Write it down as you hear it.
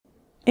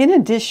In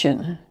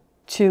addition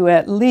to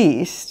at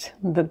least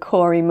the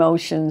core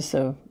emotions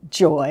of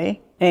joy,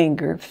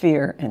 anger,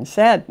 fear, and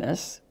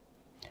sadness,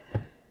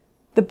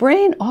 the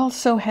brain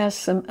also has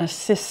some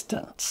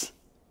assistants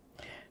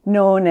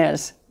known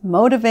as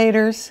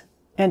motivators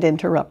and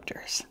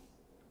interrupters.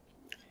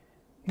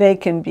 They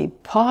can be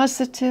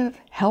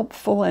positive,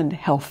 helpful, and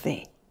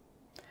healthy,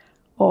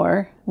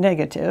 or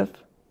negative,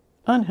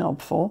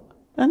 unhelpful,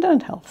 and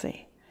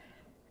unhealthy.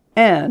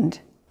 And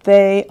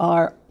they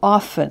are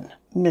often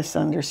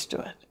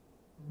misunderstood.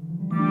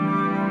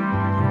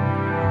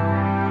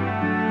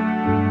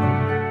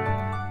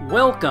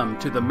 Welcome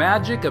to the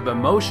Magic of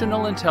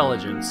Emotional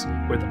Intelligence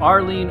with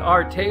Arlene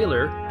R.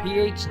 Taylor,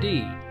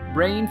 PhD,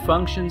 Brain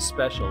Function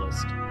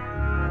Specialist.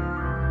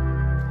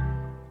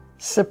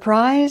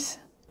 Surprise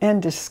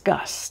and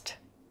disgust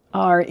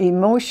are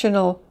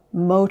emotional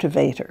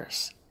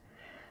motivators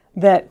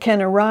that can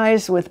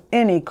arise with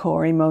any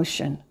core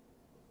emotion.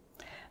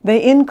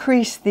 They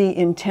increase the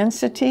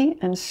intensity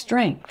and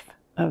strength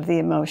of the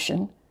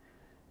emotion,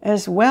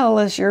 as well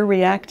as your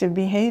reactive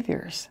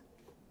behaviors.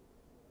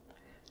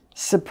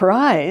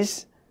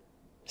 Surprise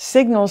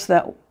signals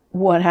that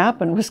what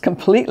happened was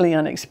completely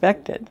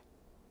unexpected.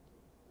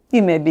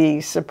 You may be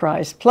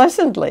surprised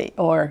pleasantly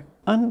or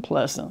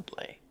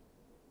unpleasantly.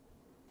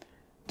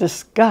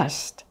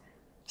 Disgust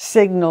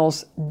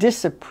signals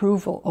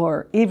disapproval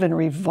or even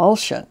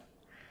revulsion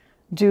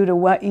due to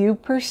what you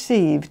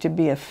perceive to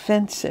be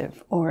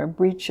offensive or a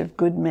breach of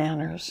good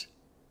manners.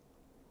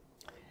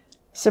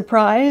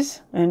 Surprise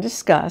and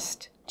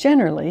disgust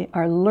generally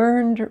are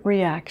learned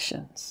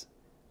reactions,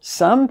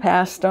 some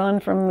passed on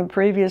from the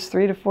previous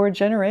 3 to 4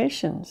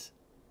 generations.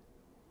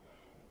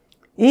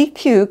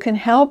 EQ can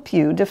help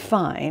you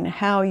define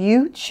how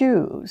you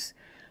choose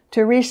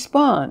to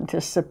respond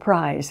to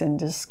surprise and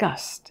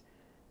disgust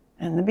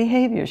and the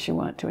behaviors you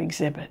want to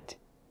exhibit.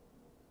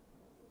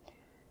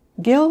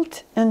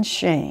 Guilt and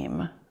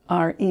shame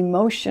are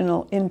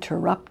emotional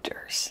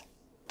interrupters.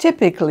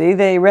 Typically,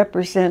 they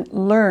represent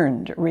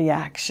learned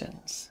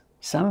reactions,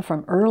 some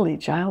from early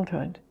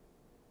childhood.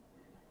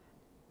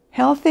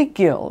 Healthy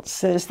guilt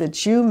says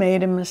that you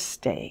made a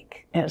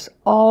mistake, as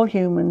all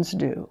humans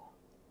do.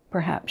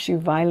 Perhaps you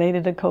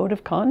violated a code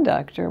of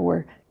conduct or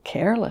were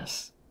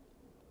careless.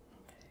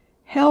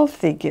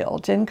 Healthy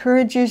guilt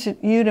encourages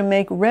you to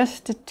make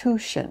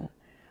restitution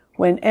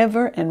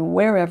whenever and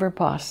wherever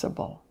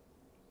possible.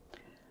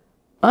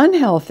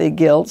 Unhealthy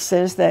guilt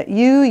says that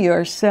you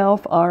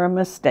yourself are a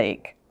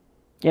mistake.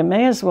 You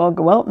may as well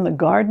go out in the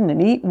garden and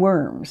eat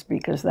worms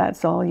because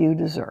that's all you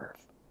deserve.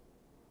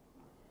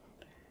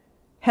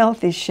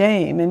 Healthy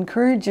shame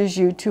encourages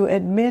you to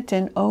admit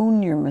and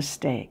own your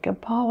mistake,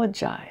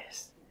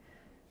 apologize,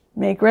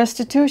 make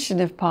restitution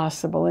if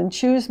possible, and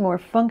choose more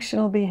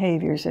functional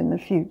behaviors in the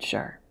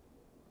future.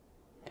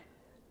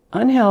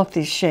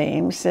 Unhealthy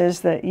shame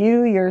says that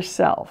you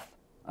yourself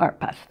are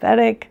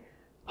pathetic,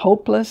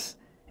 hopeless,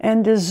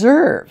 and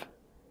deserve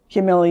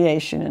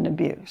humiliation and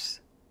abuse.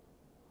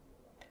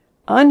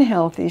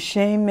 Unhealthy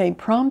shame may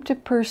prompt a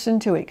person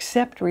to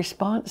accept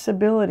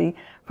responsibility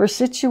for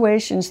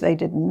situations they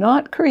did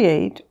not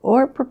create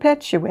or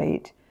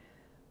perpetuate,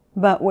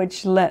 but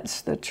which lets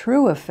the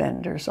true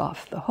offenders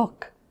off the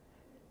hook,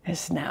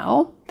 as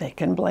now they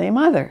can blame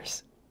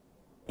others.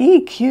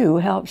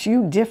 EQ helps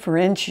you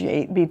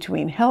differentiate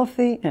between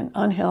healthy and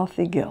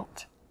unhealthy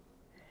guilt,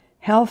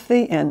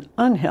 healthy and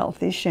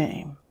unhealthy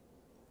shame.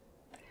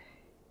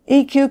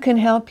 EQ can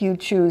help you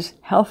choose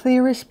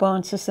healthier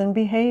responses and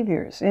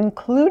behaviors,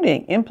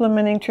 including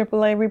implementing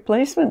AAA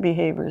replacement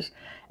behaviors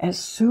as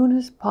soon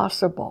as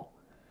possible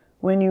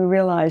when you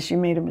realize you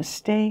made a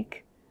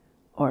mistake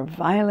or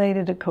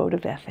violated a code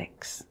of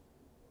ethics.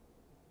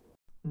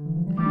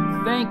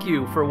 Thank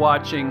you for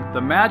watching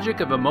The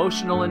Magic of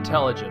Emotional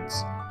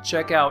Intelligence.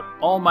 Check out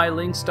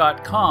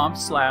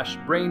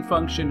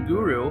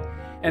allmylinks.com/brainfunctionguru,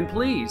 and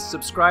please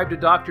subscribe to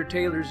Dr.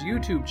 Taylor's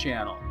YouTube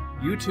channel,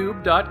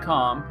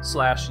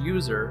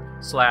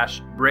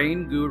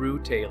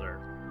 youtube.com/user/braingurutaylor.